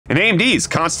And AMD is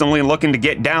constantly looking to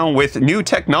get down with new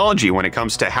technology when it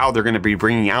comes to how they're going to be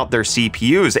bringing out their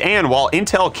CPUs. And while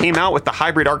Intel came out with the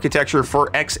hybrid architecture for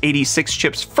x86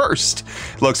 chips first,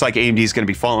 it looks like AMD is going to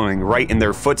be following right in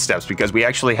their footsteps, because we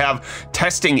actually have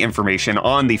testing information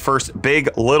on the first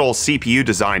big little CPU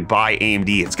design by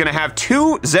AMD. It's going to have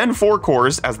 2 Zen 4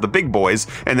 cores as the big boys,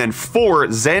 and then 4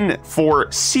 Zen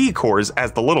 4 C cores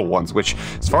as the little ones, which,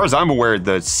 as far as I'm aware,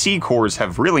 the C cores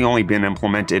have really only been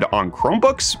implemented on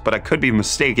Chromebooks, but I could be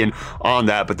mistaken on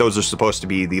that. But those are supposed to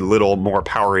be the little more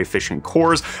power efficient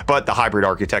cores, but the hybrid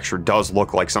architecture does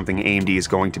look like something AMD is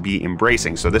going to be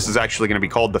embracing. So this is actually going to be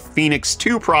called the Phoenix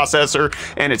 2 processor,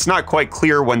 and it's not quite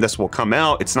clear when this will come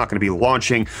out. It's not going to be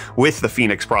launching with the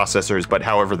Phoenix processors, but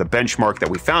however, the benchmark that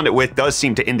we found it with does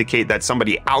seem to indicate that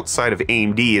somebody outside of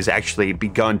AMD has actually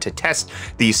begun to test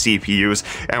these CPUs,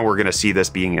 and we're going to see this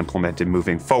being implemented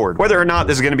moving forward. Whether or not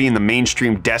this is going to be in the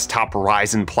mainstream desktop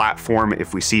Ryzen platform,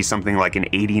 if we see something like an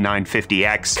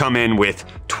 8950X come in with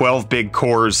 12 big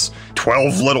cores,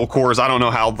 12 little cores, I don't know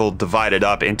how they'll divide it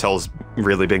up. Intel's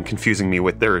really been confusing me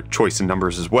with their choice in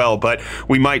numbers as well, but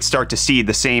we might start to see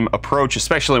the same approach,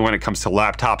 especially when it comes to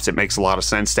laptops. It makes a lot of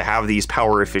sense to have these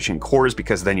power efficient cores,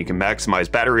 because then you can maximize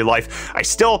battery life. I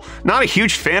still not a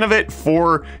huge fan of it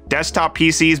for desktop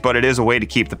PCs, but it is a way to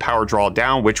keep the power draw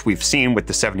down, which we've seen with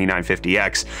the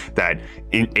 7950X, that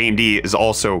AMD is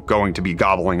also going to be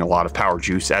gobbling a lot of power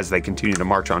juice as they continue to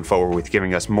march on forward with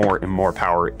giving us more and more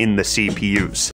power in the CPUs.